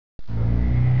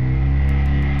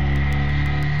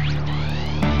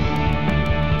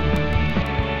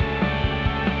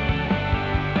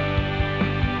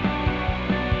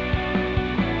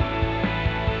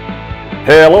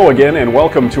Hello again and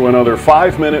welcome to another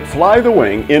 5-minute fly the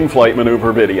wing in-flight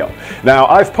maneuver video. Now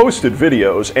I've posted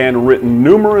videos and written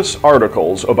numerous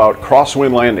articles about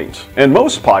crosswind landings, and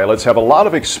most pilots have a lot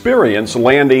of experience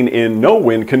landing in no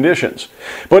wind conditions.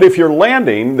 But if you're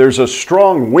landing, there's a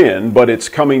strong wind but it's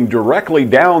coming directly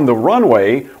down the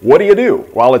runway, what do?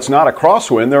 While it's not a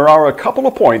crosswind, there are a couple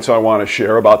of points I want to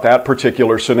share about that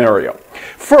particular scenario.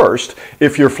 First,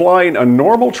 if you're flying a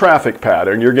normal traffic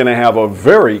pattern, you're going to have a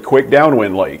very quick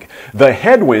downwind leg. The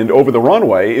headwind over the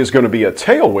runway is going to be a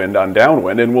tailwind on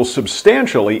downwind and will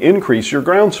substantially increase your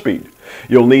ground speed.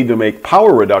 You'll need to make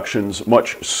power reductions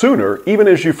much sooner, even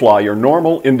as you fly your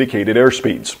normal indicated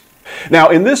airspeeds. Now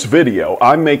in this video,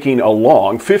 I'm making a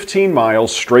long 15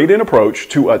 miles straight-in approach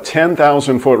to a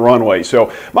 10,000-foot runway,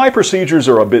 so my procedures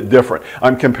are a bit different.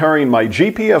 I'm comparing my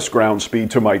GPS ground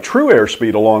speed to my true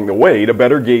airspeed along the way to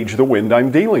better gauge the wind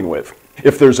I'm dealing with.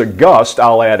 If there's a gust,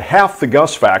 I'll add half the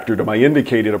gust factor to my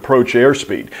indicated approach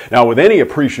airspeed. Now with any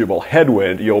appreciable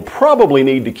headwind, you'll probably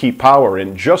need to keep power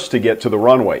in just to get to the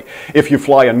runway. If you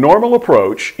fly a normal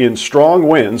approach in strong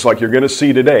winds like you're going to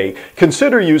see today,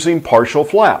 consider using partial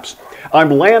flaps.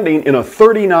 I'm landing in a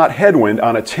 30-knot headwind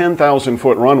on a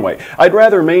 10,000-foot runway. I'd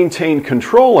rather maintain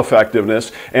control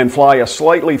effectiveness and fly a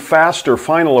slightly faster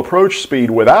final approach speed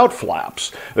without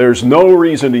flaps. There's no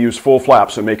reason to use full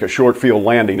flaps and make a short field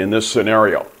landing in this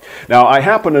scenario. Now, I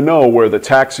happen to know where the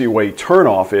taxiway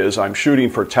turnoff is. I'm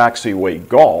shooting for taxiway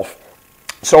Golf.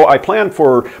 So I planned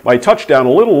for my touchdown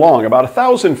a little long, about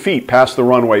 1,000 feet past the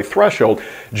runway threshold,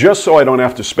 just so I don't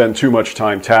have to spend too much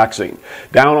time taxiing.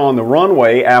 Down on the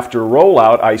runway after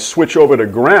rollout, I switch over to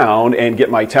ground and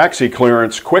get my taxi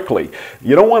clearance quickly.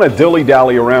 You don't want to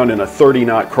dilly-dally around in a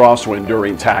 30-knot crosswind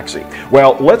during taxi.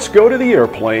 Well, let's go to the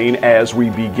airplane as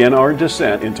we begin our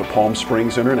descent into Palm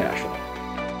Springs International.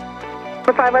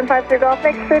 5153 Golf,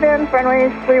 next straight in, runway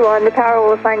 31, the tower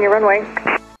will assign your runway.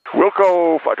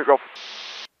 Wilco, 53 Golf.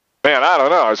 Man, I don't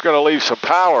know. I was going to leave some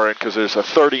power in because there's a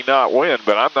 30-knot wind,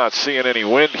 but I'm not seeing any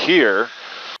wind here.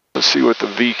 Let's see what the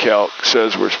VCalc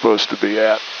says we're supposed to be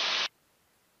at.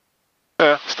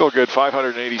 Yeah, still good.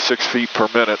 586 feet per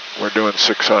minute. We're doing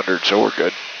 600, so we're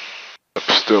good. I'm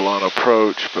still on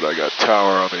approach, but I got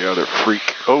tower on the other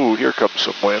freak. Oh, here comes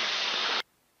some wind.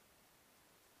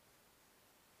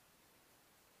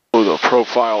 Oh, the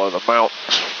profile of the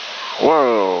mountains.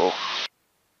 Whoa.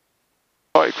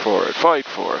 Fight for it,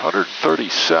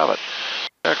 137.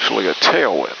 Actually a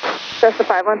tailwind. Just the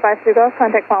 5152 Golf,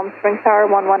 contact Palm Springs Tower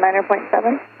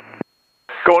 119.7.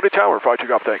 Going to tower, 52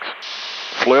 Golf, thanks.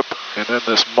 Flip, and then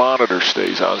this monitor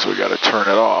stays on, so we got to turn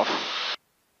it off.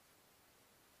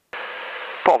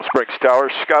 Palm Springs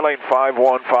Tower, Skyline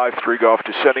 5153 Golf,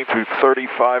 descending through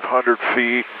 3,500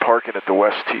 feet, parking at the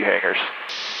West T hangars.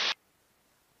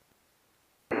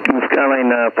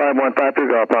 Skyline 5153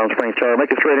 Golf, Palm Springs Tower.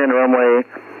 Make it straight in, runway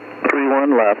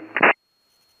 31 left.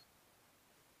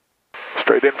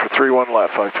 Straight in for 31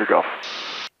 left, 53 Golf.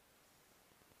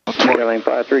 Skyline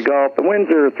 53 Golf. The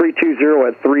winds are 320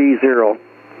 at 30.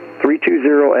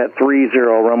 320 at 30,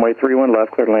 runway 31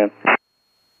 left, clear to land.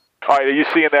 All right, are you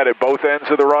seeing that at both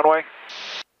ends of the runway?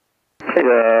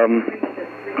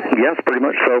 Yes, pretty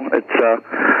much so. It's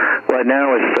right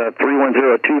now it's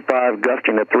 310.25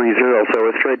 gusting at 30, so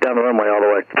it's straight down the runway all the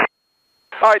way.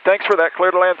 All right, thanks for that.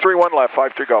 Clear to land 31 left,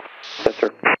 53 Golf. Yes,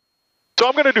 sir. So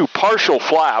I'm going to do partial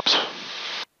flaps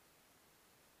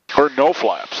or no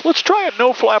flaps. Let's try a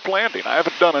no flap landing. I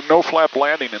haven't done a no flap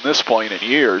landing in this plane in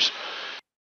years.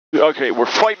 Okay, we're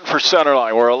fighting for center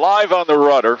line. We're alive on the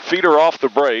rudder. Feet are off the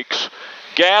brakes.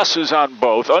 Gas is on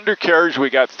both. Undercarriage, we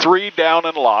got 3 down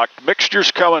and locked.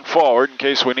 Mixture's coming forward in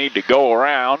case we need to go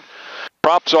around.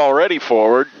 Props already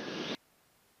forward.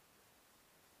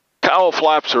 Cowl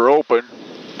flaps are open.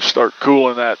 Start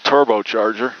cooling that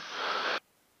turbocharger.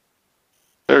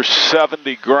 There's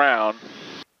 70 ground.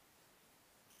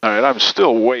 All right, I'm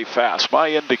still way fast. My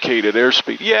indicated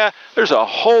airspeed. Yeah, there's a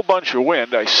whole bunch of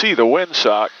wind. I see the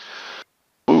windsock.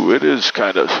 Ooh, it is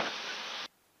kind of...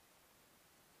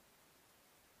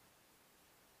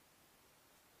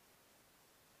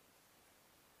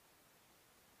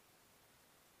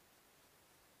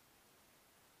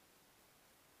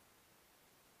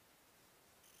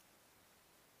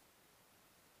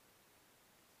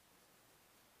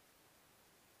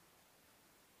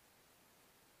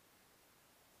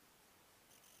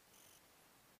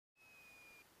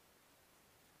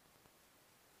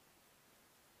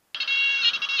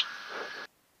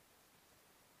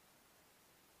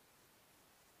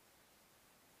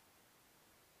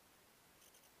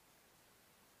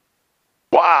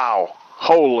 Wow,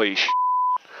 holy sh**.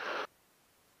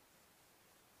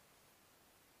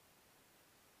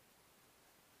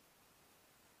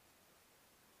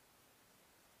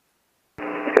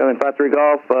 Skyline 53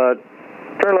 Golf,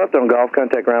 turn left on Golf,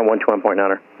 contact ground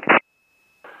 121.9er.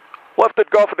 Left at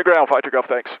Golf in the ground, 53 Golf,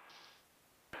 thanks.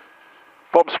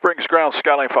 Palm Springs ground,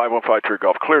 Skyline 5153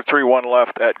 Golf. Clear 31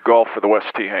 left at Golf for the West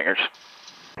T hangars.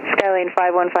 Skyline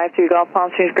 5153 Golf, Palm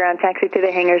Springs ground, taxi to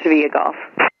the hangars via Golf.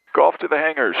 Golf to the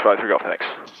hangars, 53 Golf, thanks.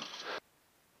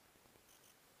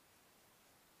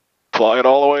 Fly it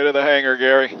all the way to the hangar,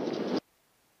 Gary.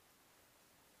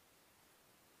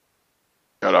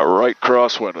 Got a right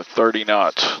crosswind with 30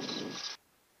 knots.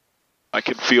 I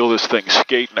can feel this thing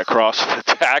skating across the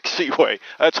taxiway.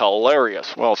 That's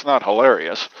hilarious. Well, it's not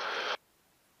hilarious.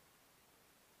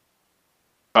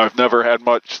 I've never had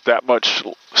that much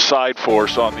side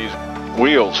force on these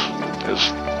wheels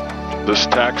as this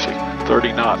taxi.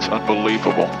 30 knots,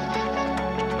 unbelievable.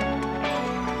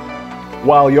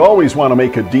 While you always want to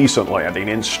make a decent landing,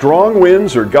 in strong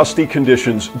winds or gusty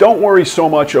conditions, don't worry so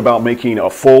much about making a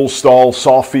full stall,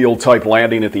 soft field type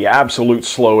landing at the absolute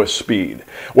slowest speed.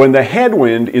 When the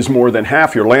headwind is more than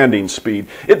half your landing speed,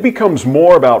 it becomes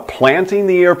more about planting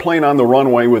the airplane on the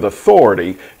runway with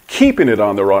authority, keeping it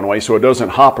on the runway so it doesn't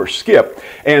hop or skip,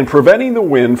 and preventing the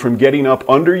wind from getting up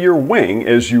under your wing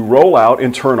as you roll out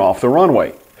and turn off the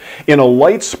runway. In a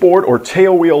light sport or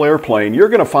tailwheel airplane, you're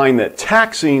going to find that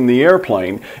taxiing the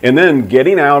airplane and then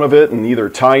getting out of it and either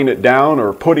tying it down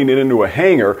or putting it into a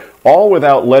hangar, all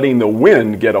without letting the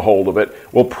wind get a hold of it,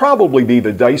 will probably be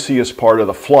the diciest part of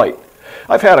the flight.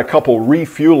 I've had a couple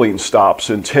refueling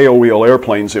stops in tailwheel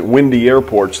airplanes at windy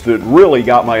airports that really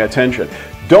got my attention.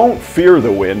 Don't fear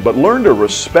the wind, but learn to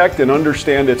respect and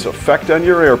understand its effect on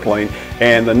your airplane,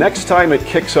 and the next time it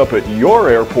kicks up at your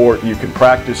airport, you can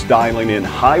practice dialing in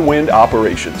high wind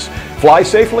operations. Fly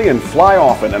safely and fly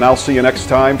often, and I'll see you next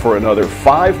time for another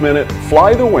 5-minute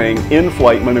Fly the Wing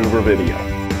in-flight maneuver video.